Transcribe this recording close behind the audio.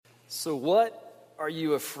So what are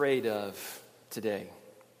you afraid of today?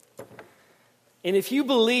 And if you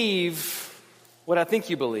believe what I think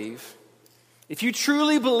you believe, if you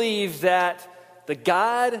truly believe that the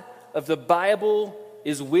God of the Bible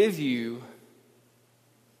is with you,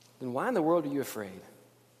 then why in the world are you afraid?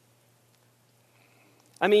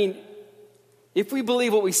 I mean, if we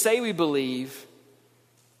believe what we say we believe,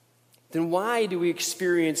 then why do we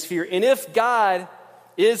experience fear? And if God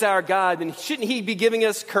is our God, then shouldn't He be giving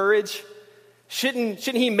us courage? Shouldn't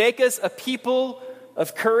He make us a people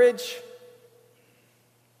of courage?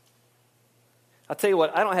 I'll tell you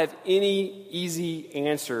what, I don't have any easy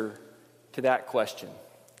answer to that question.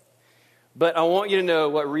 But I want you to know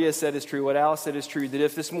what Rhea said is true, what Alice said is true, that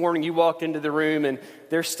if this morning you walked into the room and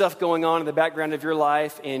there's stuff going on in the background of your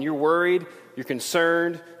life and you're worried, you're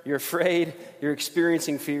concerned, you're afraid, you're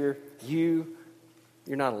experiencing fear, you're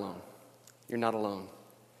not alone. You're not alone.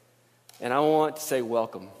 And I want to say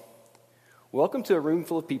welcome. Welcome to a room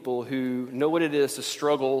full of people who know what it is to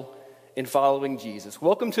struggle in following Jesus.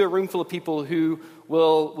 Welcome to a room full of people who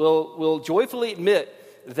will joyfully admit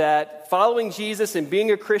that following Jesus and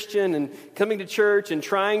being a Christian and coming to church and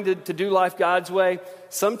trying to do life God's way,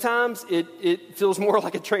 sometimes it feels more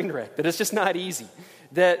like a train wreck, that it's just not easy.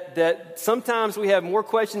 That sometimes we have more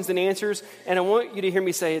questions than answers, and I want you to hear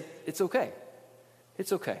me say it's okay.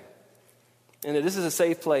 It's okay. And that this is a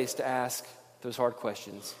safe place to ask those hard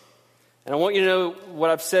questions. And I want you to know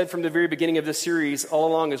what I've said from the very beginning of this series all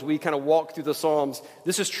along as we kind of walk through the Psalms.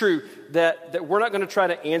 This is true, that we're not going to try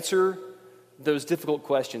to answer those difficult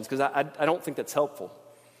questions because I don't think that's helpful.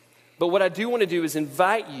 But what I do want to do is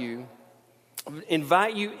invite you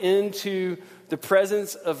into the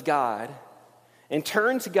presence of God and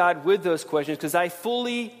turn to God with those questions, because I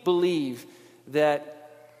fully believe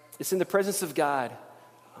that it's in the presence of God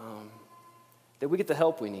that we get the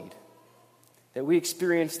help we need, that we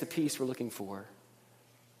experience the peace we're looking for.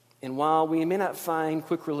 And while we may not find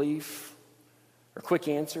quick relief or quick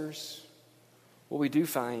answers, what we do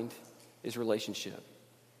find is relationship.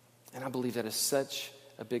 And I believe that is such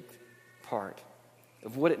a big part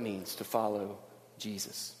of what it means to follow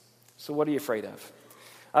Jesus. So what are you afraid of?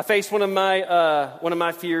 I faced one of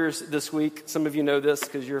my fears this week. Some of you know this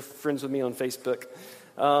because you're friends with me on Facebook.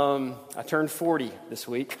 I turned 40 this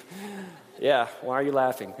week. Yeah, why are you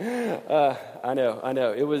laughing? I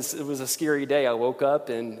know. It was a scary day. I woke up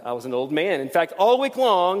and I was an old man. In fact, all week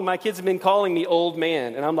long, my kids have been calling me old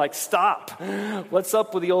man. And I'm like, stop. What's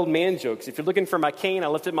up with the old man jokes? If you're looking for my cane, I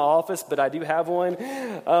left it in my office, but I do have one.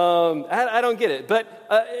 I don't get it. But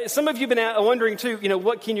some of you have been wondering too,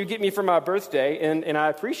 what can you get me for my birthday? And I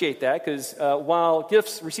appreciate that because while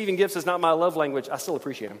receiving gifts is not my love language, I still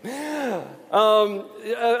appreciate them.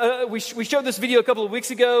 We showed this video a couple of weeks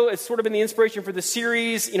ago. It's sort of been the inspiration for the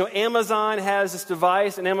series. Amazon has this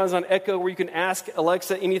device, an Amazon Echo, where you can ask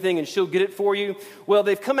Alexa anything and she'll get it for you. Well,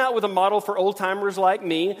 they've come out with a model for old-timers like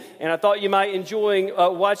me, and I thought you might enjoy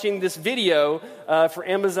watching this video for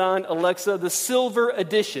Amazon Alexa, the Silver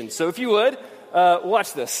Edition. So if you would,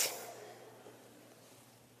 watch this.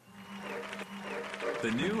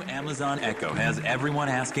 The new Amazon Echo has everyone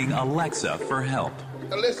asking Alexa for help.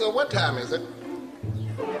 Alexa, what time is it?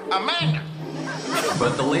 Amanda!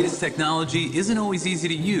 But the latest technology isn't always easy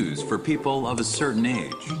to use for people of a certain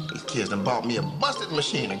age. These kids done bought me a busted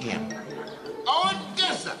machine again.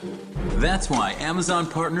 Odessa! That's why Amazon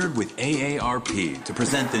partnered with AARP to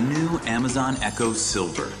present the new Amazon Echo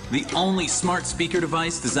Silver, the only smart speaker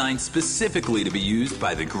device designed specifically to be used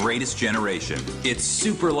by the greatest generation. It's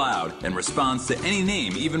super loud and responds to any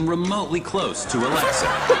name even remotely close to Alexa,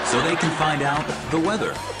 so they can find out the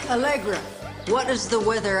weather. Allegra, what is the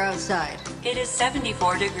weather outside? It is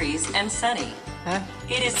 74 degrees and sunny. Huh?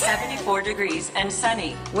 It is 74 degrees and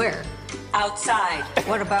sunny. Where? Outside.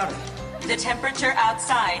 What about it? The temperature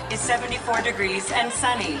outside is 74 degrees and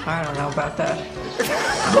sunny. I don't know about that.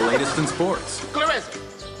 The latest in sports. Clarissa,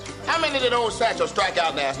 how many did old Satchel strike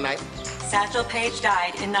out last night? Satchel Paige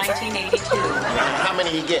died in 1982. How many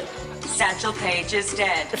he get? Satchel Paige is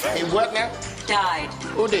dead. He what now? Died.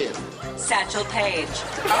 Who did? Satchel Paige.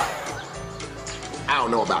 I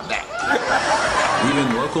don't know about that.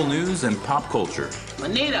 Even local news and pop culture.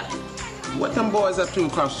 Anita, what them boys up to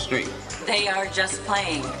across the street? They are just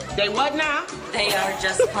playing. They what now? They are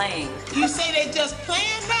just playing. You say they just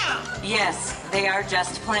playing now? Yes, they are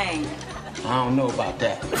just playing. I don't know about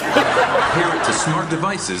that. Pair it to smart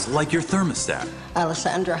devices like your thermostat.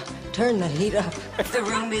 Alessandra, turn the heat up. The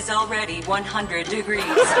room is already 100 degrees.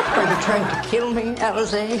 Are you trying to kill me,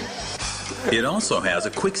 Alize? It also has a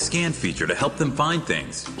quick scan feature to help them find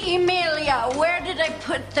things. Emilia, where did I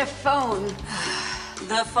put the phone?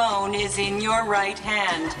 The phone is in your right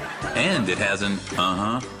hand. And it has an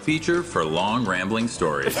feature for long rambling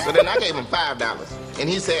stories. So then I gave him $5, and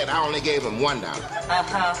he said I only gave him $1.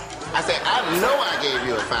 I said, I know I gave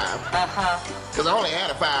you a $5. Because I only had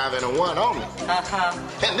a 5 and a 1 on me.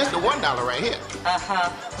 And this is the $1 right here.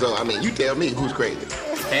 So, I mean, you tell me who's crazy.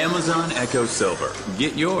 Amazon Echo Silver.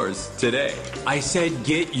 Get yours today. I said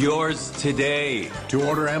get yours today. To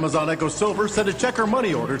order Amazon Echo Silver, send a check or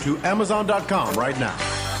money order to Amazon.com right now.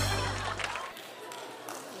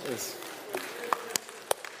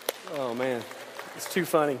 Oh, man. It's too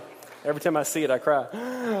funny. Every time I see it, I cry.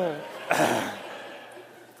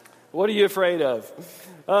 What are you afraid of?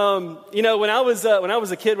 When I was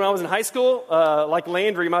a kid, when I was in high school, like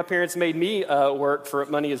Landry, my parents made me work for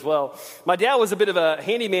money as well. My dad was a bit of a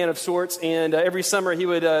handyman of sorts, and every summer he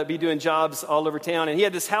would be doing jobs all over town. And he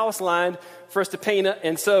had this house lined for us to paint it.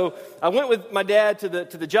 And so I went with my dad to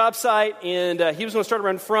the job site, and he was going to start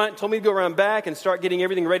around front, told me to go around back and start getting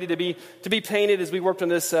everything ready to be painted as we worked on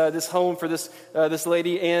this home for this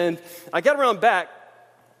lady. And I got around back,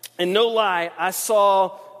 and no lie, I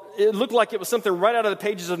saw. It looked like it was something right out of the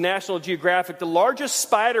pages of National Geographic, the largest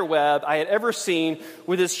spider web I had ever seen,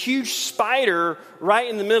 with this huge spider right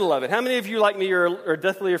in the middle of it. How many of you, like me, are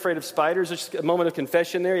deathly afraid of spiders? There's just a moment of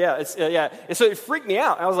confession there. Yeah, And so it freaked me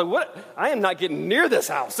out. I was like, what? I am not getting near this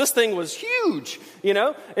house. This thing was huge,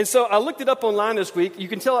 And so I looked it up online this week. You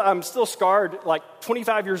can tell I'm still scarred like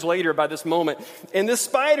 25 years later by this moment. And this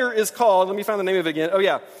spider is called, let me find the name of it again. Oh,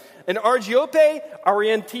 yeah. An Argiope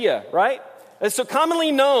aurantia, right? It's so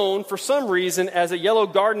commonly known for some reason as a yellow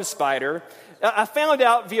garden spider. I found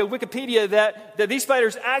out via Wikipedia that these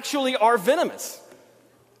spiders actually are venomous.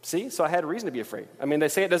 See, so I had a reason to be afraid. I mean, they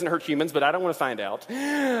say it doesn't hurt humans, but I don't want to find out.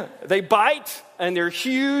 They bite, and they're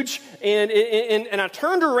huge, and I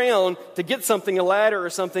turned around to get something, a ladder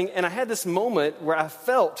or something, and I had this moment where I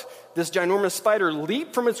felt this ginormous spider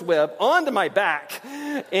leap from its web onto my back,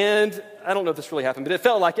 and I don't know if this really happened, but it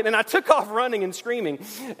felt like it, and I took off running and screaming,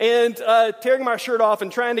 and tearing my shirt off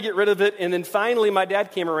and trying to get rid of it, and then finally my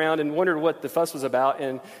dad came around and wondered what the fuss was about,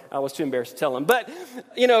 and I was too embarrassed to tell him. But,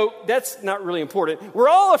 that's not really important. We're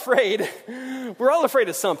all afraid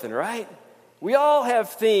of something, right? We all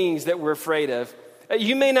have things that we're afraid of.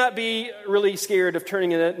 You may not be really scared of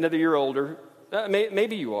turning another year older.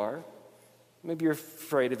 Maybe you are. Maybe you're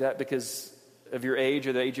afraid of that because of your age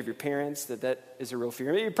or the age of your parents, that is a real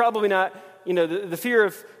fear. You're probably not, the fear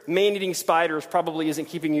of man-eating spiders probably isn't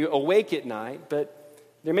keeping you awake at night, but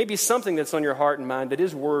there may be something that's on your heart and mind that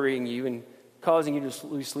is worrying you and causing you to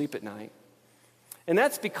lose sleep at night. And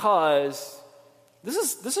that's because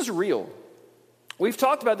this is real. We've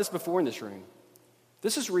talked about this before in this room.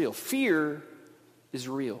 This is real. Fear is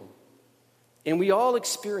real. And we all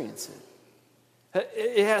experience it.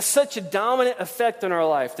 It has such a dominant effect on our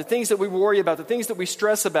life. The things that we worry about, the things that we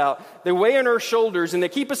stress about, they weigh on our shoulders and they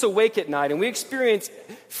keep us awake at night. And we experience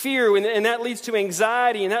fear, and that leads to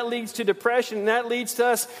anxiety, and that leads to depression, and that leads to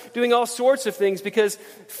us doing all sorts of things because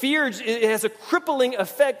fear, it has a crippling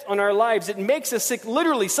effect on our lives. It makes us sick.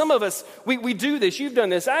 Literally, some of us, we do this. You've done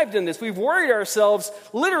this. I've done this. We've worried ourselves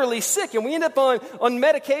literally sick, and we end up on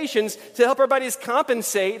medications to help our bodies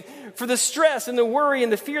compensate for the stress and the worry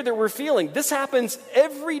and the fear that we're feeling. This happens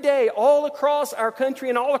every day all across our country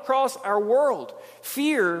and all across our world.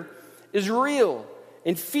 Fear is real,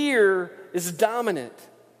 and fear is dominant.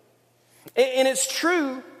 And it's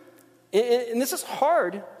true, and this is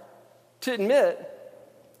hard to admit,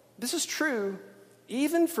 this is true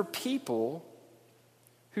even for people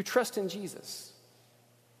who trust in Jesus.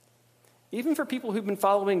 Even for people who've been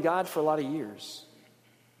following God for a lot of years.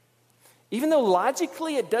 Even though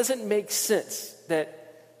logically it doesn't make sense that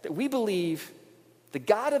we believe the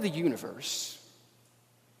God of the universe,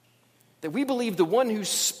 that we believe the one who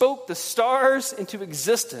spoke the stars into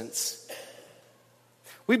existence.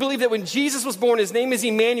 We believe that when Jesus was born, his name is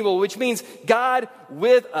Emmanuel, which means God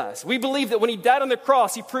with us. We believe that when he died on the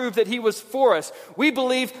cross, he proved that he was for us. We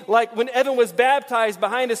believe, like when Evan was baptized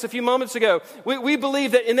behind us a few moments ago, we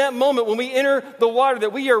believe that in that moment when we enter the water,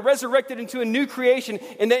 that we are resurrected into a new creation,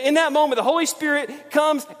 and that in that moment the Holy Spirit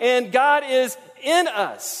comes and God is in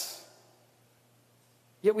us.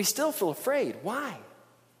 Yet we still feel afraid. Why?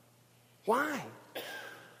 Why?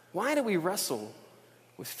 Why do we wrestle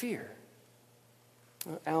with fear?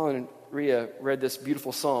 Alan and Rhea read this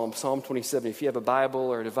beautiful psalm, Psalm 27. If you have a Bible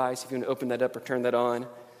or a device, if you want to open that up or turn that on,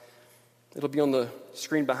 it'll be on the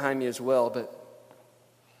screen behind me as well. But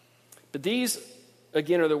these,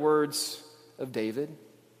 again, are the words of David.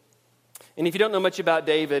 And if you don't know much about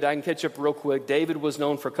David, I can catch up real quick. David was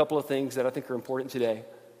known for a couple of things that I think are important today.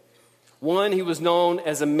 One, he was known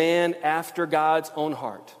as a man after God's own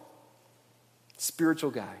heart.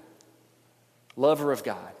 Spiritual guy. Lover of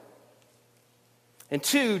God. And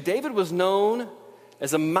two, David was known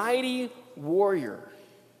as a mighty warrior.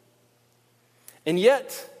 And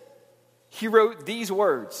yet, he wrote these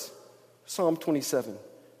words, Psalm 27,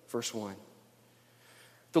 verse 1.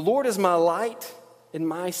 The Lord is my light and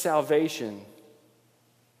my salvation,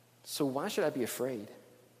 so why should I be afraid?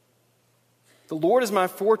 The Lord is my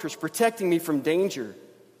fortress, protecting me from danger,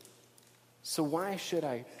 so why should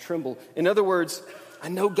I tremble? In other words, I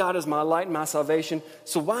know God is my light and my salvation,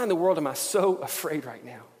 so why in the world am I so afraid right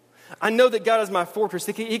now? I know that God is my fortress.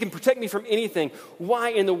 He can protect me from anything.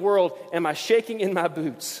 Why in the world am I shaking in my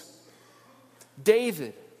boots?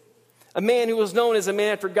 David, a man who was known as a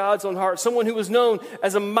man after God's own heart, someone who was known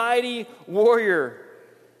as a mighty warrior,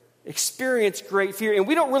 experienced great fear. And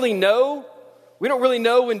we don't really know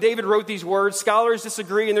when David wrote these words. Scholars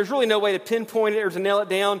disagree, and there's really no way to pinpoint it or to nail it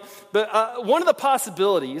down. But one of the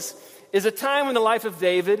possibilities is a time in the life of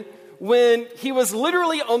David when he was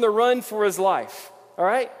literally on the run for his life. All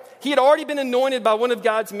right? He had already been anointed by one of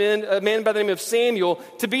God's men, a man by the name of Samuel,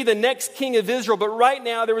 to be the next king of Israel. But right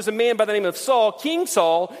now, there was a man by the name of Saul, King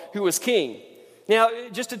Saul, who was king. Now,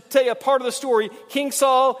 just to tell you a part of the story, King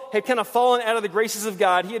Saul had kind of fallen out of the graces of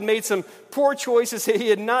God. He had made some poor choices. He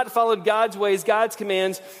had not followed God's ways, God's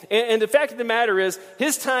commands. And the fact of the matter is,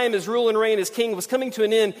 his time as rule and reign as king was coming to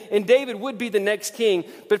an end, and David would be the next king.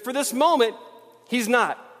 But for this moment, he's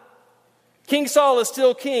not. King Saul is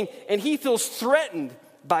still king, and he feels threatened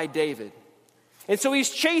by David. And so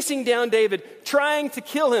he's chasing down David, trying to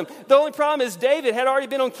kill him. The only problem is David had already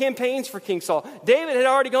been on campaigns for King Saul. David had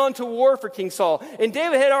already gone to war for King Saul. And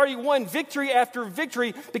David had already won victory after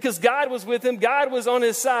victory because God was with him. God was on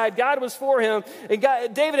his side. God was for him. And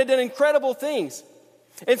David had done incredible things.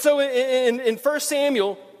 And so in 1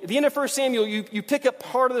 Samuel, at the end of 1 Samuel, you pick up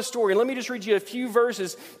part of the story. And let me just read you a few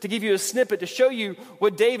verses to give you a snippet to show you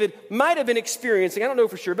what David might have been experiencing. I don't know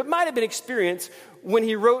for sure, but might have been experienced when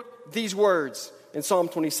he wrote these words in Psalm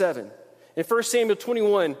 27. In 1 Samuel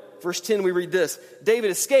 21, verse 10, we read this.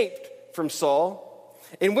 David escaped from Saul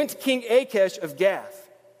and went to King Achish of Gath.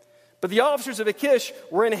 But the officers of Achish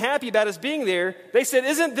were unhappy about his being there. They said,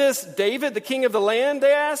 "Isn't this David, the king of the land?"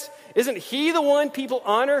 They asked. "Isn't he the one people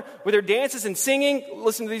honor with their dances and singing?"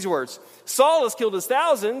 Listen to these words. "Saul has killed his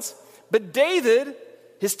thousands, but David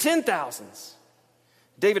his 10,000s.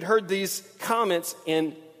 David heard these comments,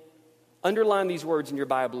 and underline these words in your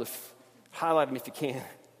Bible, highlight them if you can.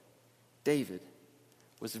 David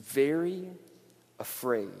was very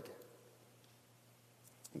afraid.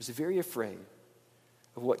 He was very afraid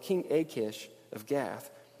of what King Achish of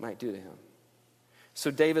Gath might do to him.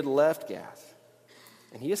 So David left Gath,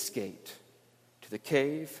 and he escaped to the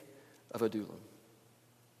cave of Adullam.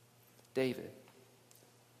 David,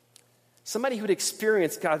 somebody who had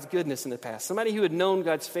experienced God's goodness in the past, somebody who had known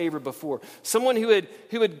God's favor before, someone who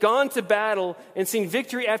had gone to battle and seen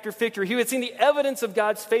victory after victory, who had seen the evidence of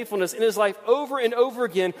God's faithfulness in his life over and over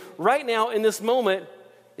again, right now in this moment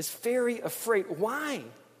is very afraid. Why?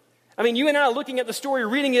 I mean, you and I are looking at the story,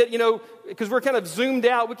 reading it, because we're kind of zoomed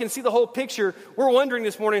out. We can see the whole picture. We're wondering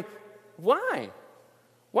this morning, why?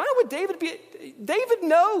 Why would David be? David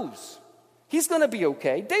knows he's going to be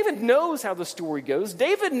okay. David knows how the story goes.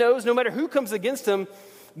 David knows no matter who comes against him,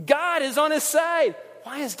 God is on his side.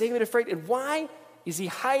 Why is David afraid? And why is he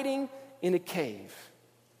hiding in a cave?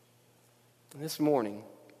 And this morning,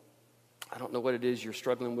 I don't know what it is you're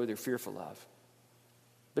struggling with or fearful of,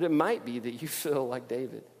 but it might be that you feel like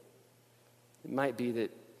David. It might be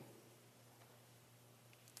that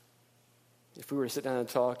if we were to sit down and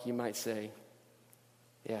talk, you might say,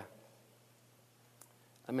 yeah,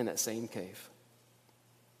 I'm in that same cave.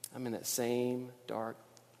 I'm in that same dark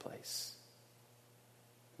place.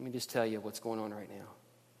 Let me just tell you what's going on right now.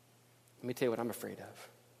 Let me tell you what I'm afraid of.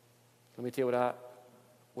 Let me tell you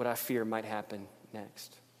what I fear might happen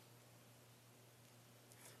next.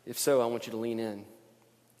 If so, I want you to lean in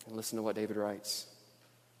and listen to what David writes.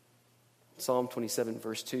 Psalm 27,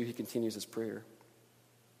 verse 2, he continues his prayer.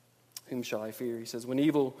 Whom shall I fear? He says, when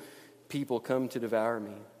evil people come to devour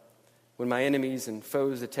me, when my enemies and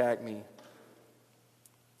foes attack me,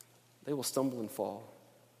 they will stumble and fall.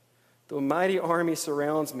 Though a mighty army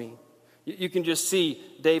surrounds me, you can just see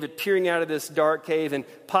David peering out of this dark cave and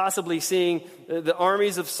possibly seeing the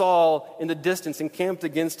armies of Saul in the distance encamped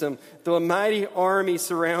against him. Though a mighty army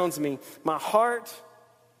surrounds me, my heart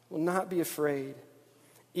will not be afraid.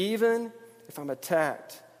 Even if I'm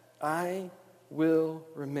attacked, I will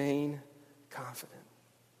remain confident.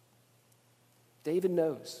 David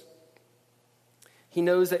knows. He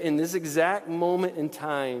knows that in this exact moment in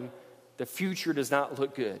time the future does not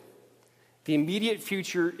look good. The immediate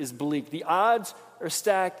future is bleak. The odds are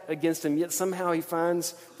stacked against him, yet somehow he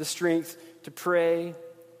finds the strength to pray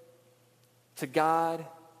to God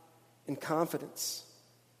in confidence.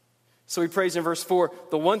 So he prays in verse 4,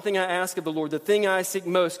 the one thing I ask of the Lord, the thing I seek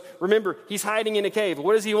most. Remember, he's hiding in a cave.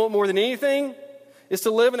 What does he want more than anything? Is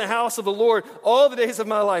to live in the house of the Lord all the days of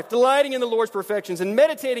my life, delighting in the Lord's perfections and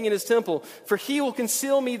meditating in his temple. For he will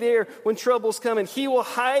conceal me there when troubles come, and he will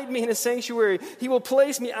hide me in his sanctuary. He will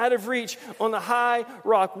place me out of reach on the high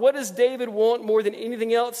rock. What does David want more than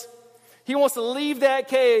anything else? He wants to leave that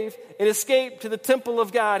cave and escape to the temple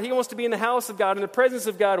of God. He wants to be in the house of God, in the presence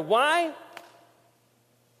of God. Why?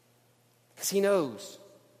 Because he knows.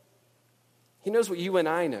 He knows what you and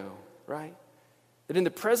I know, right? That in the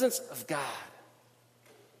presence of God,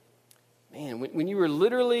 man, when you are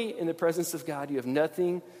literally in the presence of God, you have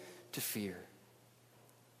nothing to fear.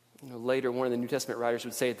 Later, one of the New Testament writers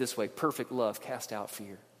would say it this way: perfect love casts out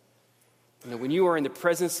fear. When you are in the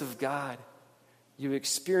presence of God, you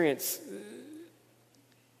experience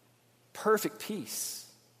perfect peace.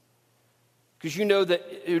 Because you know that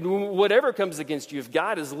whatever comes against you, if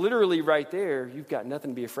God is literally right there, you've got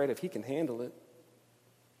nothing to be afraid of. He can handle it.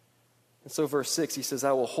 And so verse 6, he says,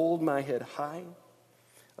 I will hold my head high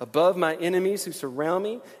above my enemies who surround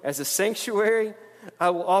me. As a sanctuary,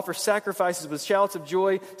 I will offer sacrifices with shouts of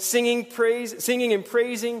joy, singing and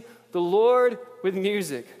praising the Lord with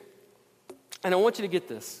music. And I want you to get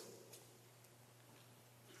this.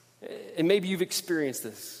 And maybe you've experienced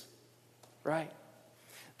this, right?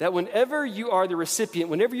 That whenever you are the recipient,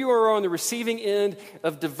 whenever you are on the receiving end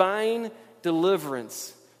of divine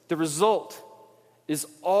deliverance, the result is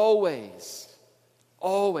always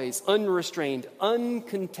unrestrained,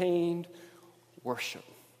 uncontained worship.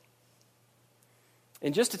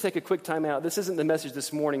 And just to take a quick time out, this isn't the message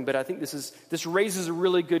this morning, but I think this raises a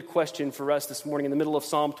really good question for us this morning in the middle of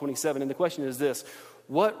Psalm 27. And the question is this: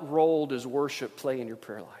 what role does worship play in your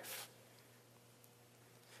prayer life?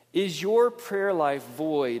 Is your prayer life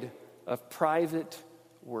void of private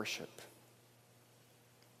worship?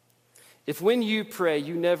 If when you pray,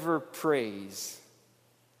 you never praise,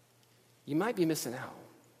 you might be missing out.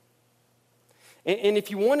 And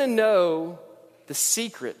if you want to know the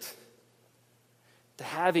secret to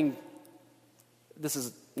having, this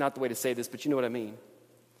is not the way to say this, but you know what I mean.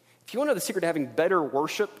 If you want to know the secret to having better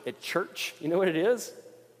worship at church, you know what it is?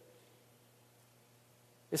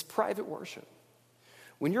 It's private worship.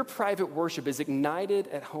 When your private worship is ignited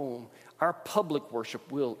at home, our public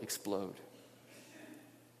worship will explode.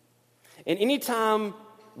 And anytime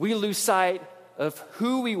we lose sight of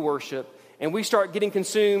who we worship and we start getting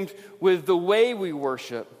consumed with the way we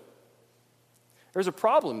worship, there's a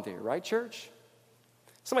problem there, right, church?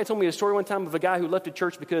 Somebody told me a story one time of a guy who left a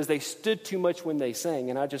church because they stood too much when they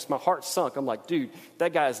sang, and my heart sunk. I'm like, dude,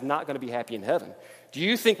 that guy is not going to be happy in heaven. Do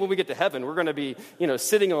you think when we get to heaven, we're going to be,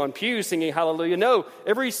 sitting on pews singing hallelujah? No,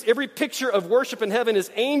 every picture of worship in heaven is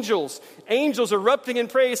angels erupting in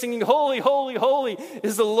praise, singing, holy, holy, holy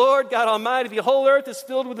is the Lord God Almighty. The whole earth is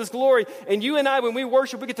filled with his glory. And you and I, when we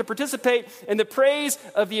worship, we get to participate in the praise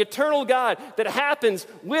of the eternal God that happens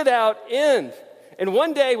without end. And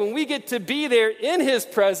one day when we get to be there in his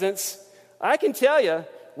presence, I can tell you,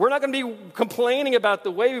 we're not going to be complaining about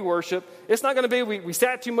the way we worship. It's not going to be we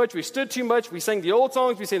sat too much, we stood too much, we sang the old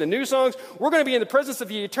songs, we sang the new songs. We're going to be in the presence of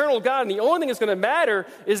the eternal God, and the only thing that's going to matter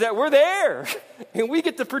is that we're there, and we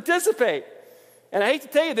get to participate. And I hate to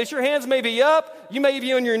tell you this, your hands may be up, you may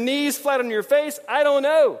be on your knees, flat on your face, I don't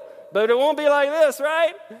know. But it won't be like this,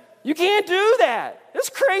 right? You can't do that. It's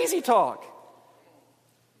crazy talk.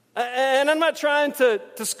 And I'm not trying to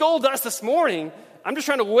scold us this morning. I'm just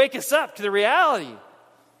trying to wake us up to the reality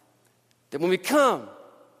that when we come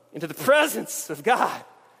into the presence of God,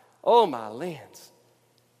 oh my lands,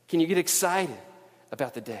 can you get excited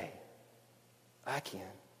about the day? I can.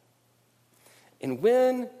 And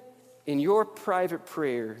when in your private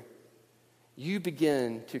prayer you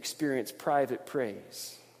begin to experience private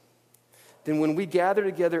praise, then when we gather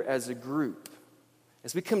together as a group,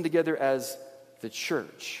 as we come together as the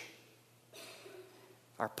church,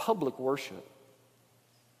 our public worship,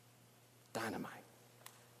 dynamite.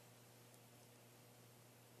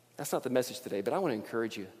 That's not the message today, but I want to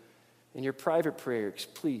encourage you. In your private prayers,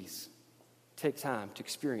 please take time to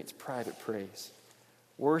experience private praise.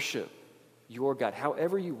 Worship your God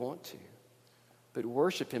however you want to, but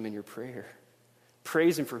worship him in your prayer.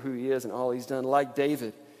 Praise him for who he is and all he's done. Like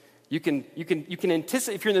David, you can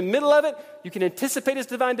anticipate. If you're in the middle of it, you can anticipate his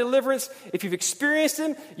divine deliverance. If you've experienced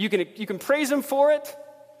him, you can praise him for it.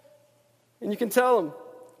 And you can tell him,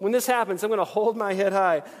 when this happens, I'm going to hold my head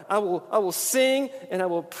high. I will sing and I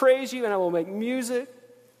will praise you and I will make music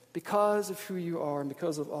because of who you are and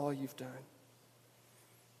because of all you've done.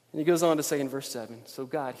 And he goes on to say in verse 7, so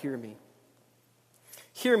God, hear me.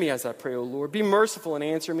 Hear me as I pray, O Lord. Be merciful and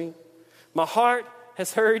answer me. My heart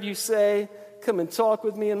has heard you say, come and talk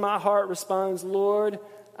with me. And my heart responds, Lord,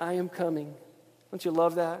 I am coming. Don't you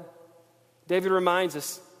love that? David reminds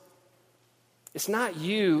us, it's not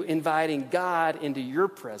you inviting God into your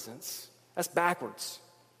presence. That's backwards.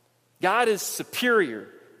 God is superior.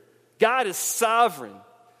 God is sovereign.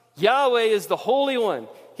 Yahweh is the Holy One.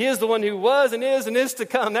 He is the one who was and is to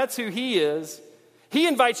come. That's who he is. He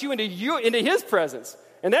invites you into his presence.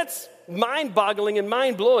 And that's mind-boggling and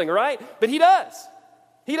mind-blowing, right? But he does.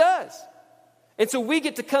 He does. And so we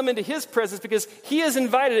get to come into his presence because he has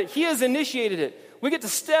invited it. He has initiated it. We get to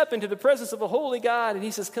step into the presence of a holy God. And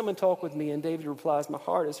he says, come and talk with me. And David replies, my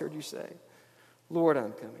heart has heard you say, Lord,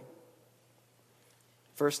 I'm coming.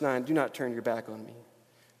 Verse 9, do not turn your back on me.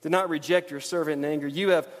 Do not reject your servant in anger. You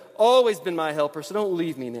have always been my helper, so don't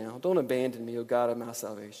leave me now. Don't abandon me, O God of my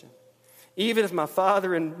salvation. Even if my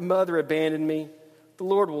father and mother abandon me, the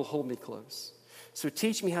Lord will hold me close. So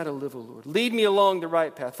teach me how to live, O Lord. Lead me along the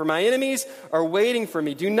right path, for my enemies are waiting for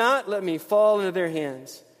me. Do not let me fall into their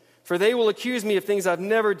hands, for they will accuse me of things I've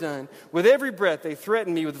never done. With every breath they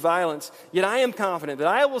threaten me with violence, yet I am confident that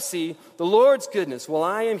I will see the Lord's goodness while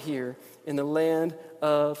I am here in the land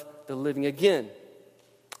of the living. Again,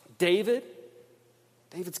 David's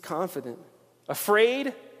confident.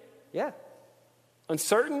 Afraid? Yeah.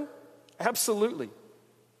 Uncertain? Absolutely.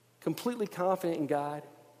 Completely confident in God?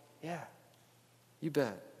 Yeah. You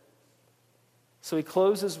bet. So he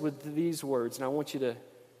closes with these words, and I want you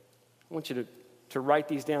to write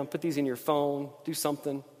these down, put these in your phone, do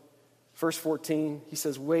something. Verse 14, he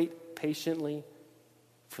says, wait patiently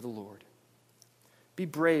for the Lord. Be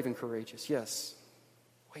brave and courageous. Yes,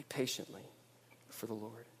 wait patiently for the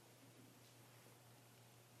Lord.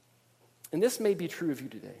 And this may be true of you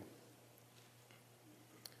today.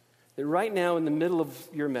 That right now, in the middle of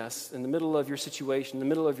your mess, in the middle of your situation, in the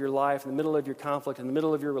middle of your life, in the middle of your conflict, in the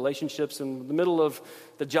middle of your relationships, in the middle of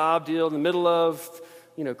the job deal, in the middle of,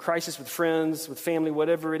 crisis with friends, with family,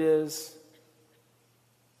 whatever it is,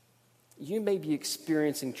 you may be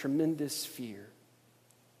experiencing tremendous fear.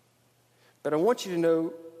 But I want you to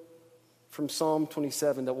know from Psalm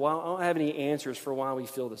 27 that while I don't have any answers for why we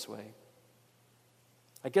feel this way,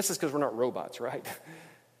 I guess it's because we're not robots, right?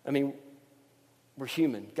 I mean, we're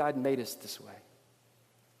human. God made us this way.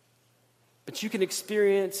 But you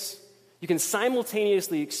can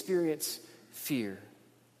simultaneously experience fear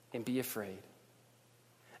and be afraid.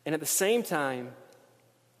 And at the same time,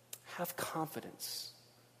 have confidence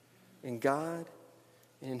in God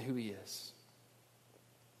and in who he is.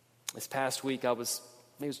 This past week, maybe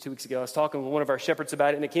it was 2 weeks ago, I was talking with one of our shepherds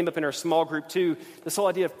about it, and it came up in our small group too, this whole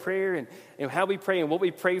idea of prayer and how we pray and what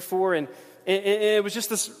we pray for. And it was just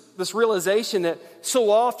this realization that so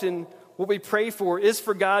often what we pray for is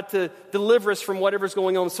for God to deliver us from whatever's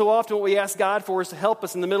going on. So often what we ask God for is to help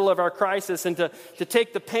us in the middle of our crisis and to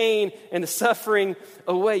take the pain and the suffering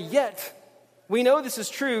away. Yet, we know this is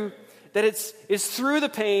true, that it's through the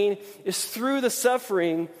pain, it's through the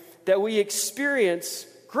suffering that we experience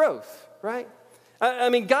growth, right? I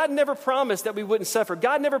mean, God never promised that we wouldn't suffer.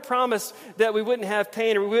 God never promised that we wouldn't have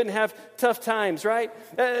pain or we wouldn't have tough times, right?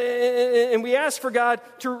 And we ask for God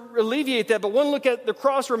to alleviate that. But one look at the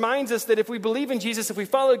cross reminds us that if we believe in Jesus, if we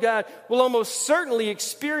follow God, we'll almost certainly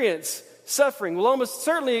experience suffering. We'll almost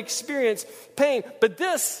certainly experience pain. But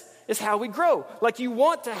this is how we grow. Like, you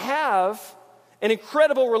want to have an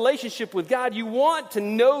incredible relationship with God. You want to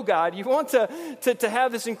know God. You want to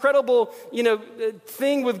have this incredible,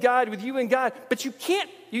 thing with God, with you and God. But you can't,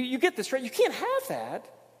 you get this, right? You can't have that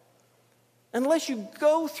unless you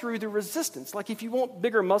go through the resistance. Like, if you want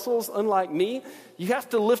bigger muscles, unlike me, you have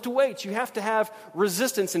to lift weights. You have to have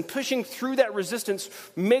resistance, and pushing through that resistance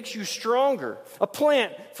makes you stronger. A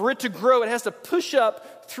plant, for it to grow, it has to push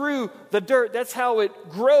up through the dirt. That's how it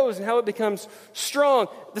grows and how it becomes strong.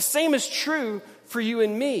 The same is true for you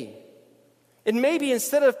and me. And maybe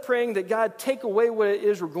instead of praying that God take away what it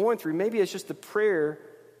is we're going through, maybe it's just a prayer,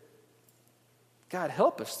 God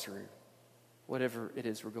help us through whatever it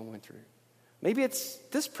is we're going through. Maybe it's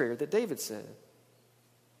this prayer that David said.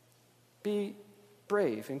 Be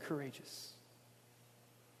brave and courageous.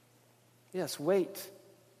 Yes, wait.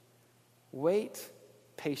 Wait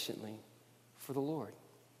patiently for the Lord.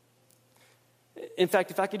 In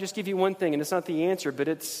fact, if I could just give you one thing, and it's not the answer, but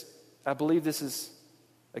I believe this is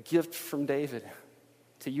a gift from David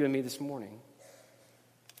to you and me this morning.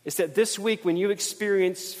 It's that this week, when you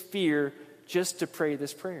experience fear, just to pray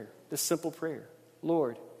this prayer, this simple prayer.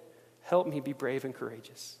 Lord, help me be brave and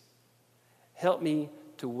courageous. Help me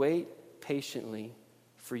to wait patiently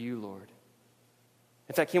for you, Lord.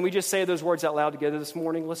 In fact, can we just say those words out loud together this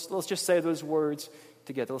morning? Let's just say those words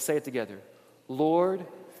together. Let's say it together. Lord,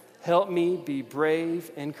 help me be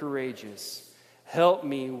brave and courageous. Help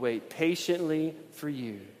me wait patiently for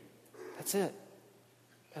you. That's it.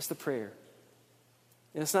 That's the prayer.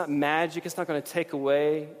 And it's not magic. It's not going to take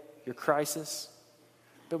away your crisis.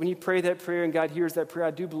 But when you pray that prayer and God hears that prayer,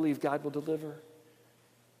 I do believe God will deliver.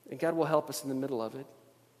 And God will help us in the middle of it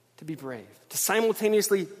to be brave, to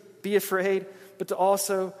simultaneously be afraid, but to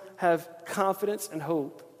also have confidence and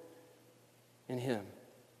hope in Him.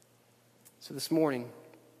 So this morning,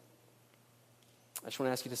 I just want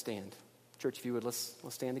to ask you to stand. Church, if you would, let's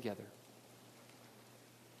stand together.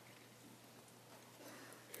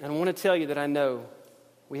 And I want to tell you that I know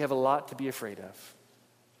we have a lot to be afraid of.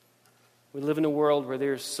 We live in a world where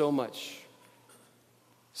there's so much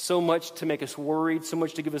to make us worried, so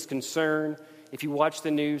much to give us concern. If you watch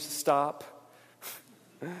the news, stop.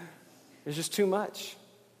 There's just too much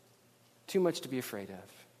to be afraid of.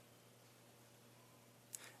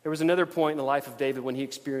 There was another point in the life of David when he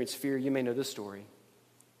experienced fear. You may know this story.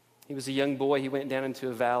 He was a young boy. He went down into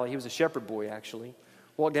a valley. He was a shepherd boy, actually.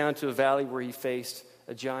 Walked down into a valley where he faced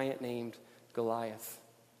a giant named Goliath.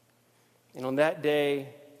 And on that day,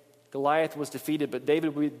 Goliath was defeated, but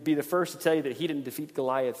David would be the first to tell you that he didn't defeat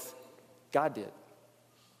Goliath. God did.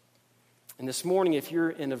 And this morning, if you're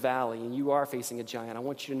in a valley and you are facing a giant, I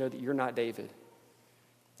want you to know that you're not David.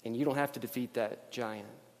 And you don't have to defeat that giant.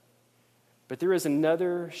 But there is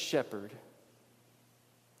another shepherd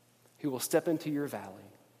who will step into your valley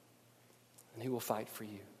and who will fight for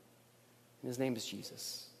you. And his name is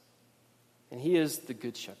Jesus. And he is the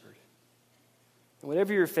good shepherd. And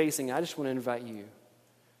whatever you're facing, I just want to invite you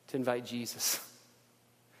to invite Jesus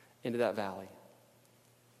into that valley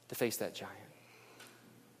to face that giant.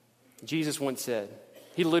 Jesus once said,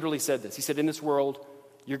 he literally said this. He said, in this world,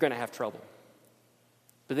 you're going to have trouble.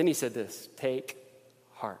 But then he said this, take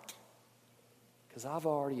heart, because I've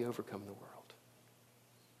already overcome the world.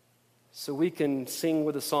 So we can sing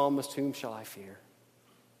with the psalmist, whom shall I fear?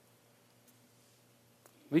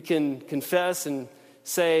 We can confess and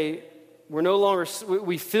say,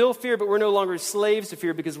 we feel fear, but we're no longer slaves to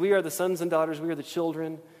fear because we are the sons and daughters, we are the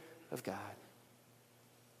children of God.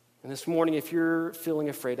 And this morning, if you're feeling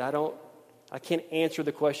afraid, I can't answer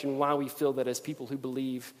the question why we feel that as people who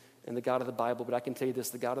believe in the God of the Bible, but I can tell you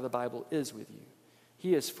this, the God of the Bible is with you.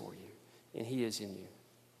 He is for you, and He is in you.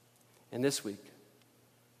 And this week,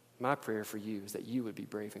 my prayer for you is that you would be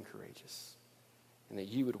brave and courageous, and that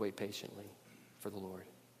you would wait patiently for the Lord.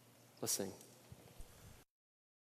 Let's sing.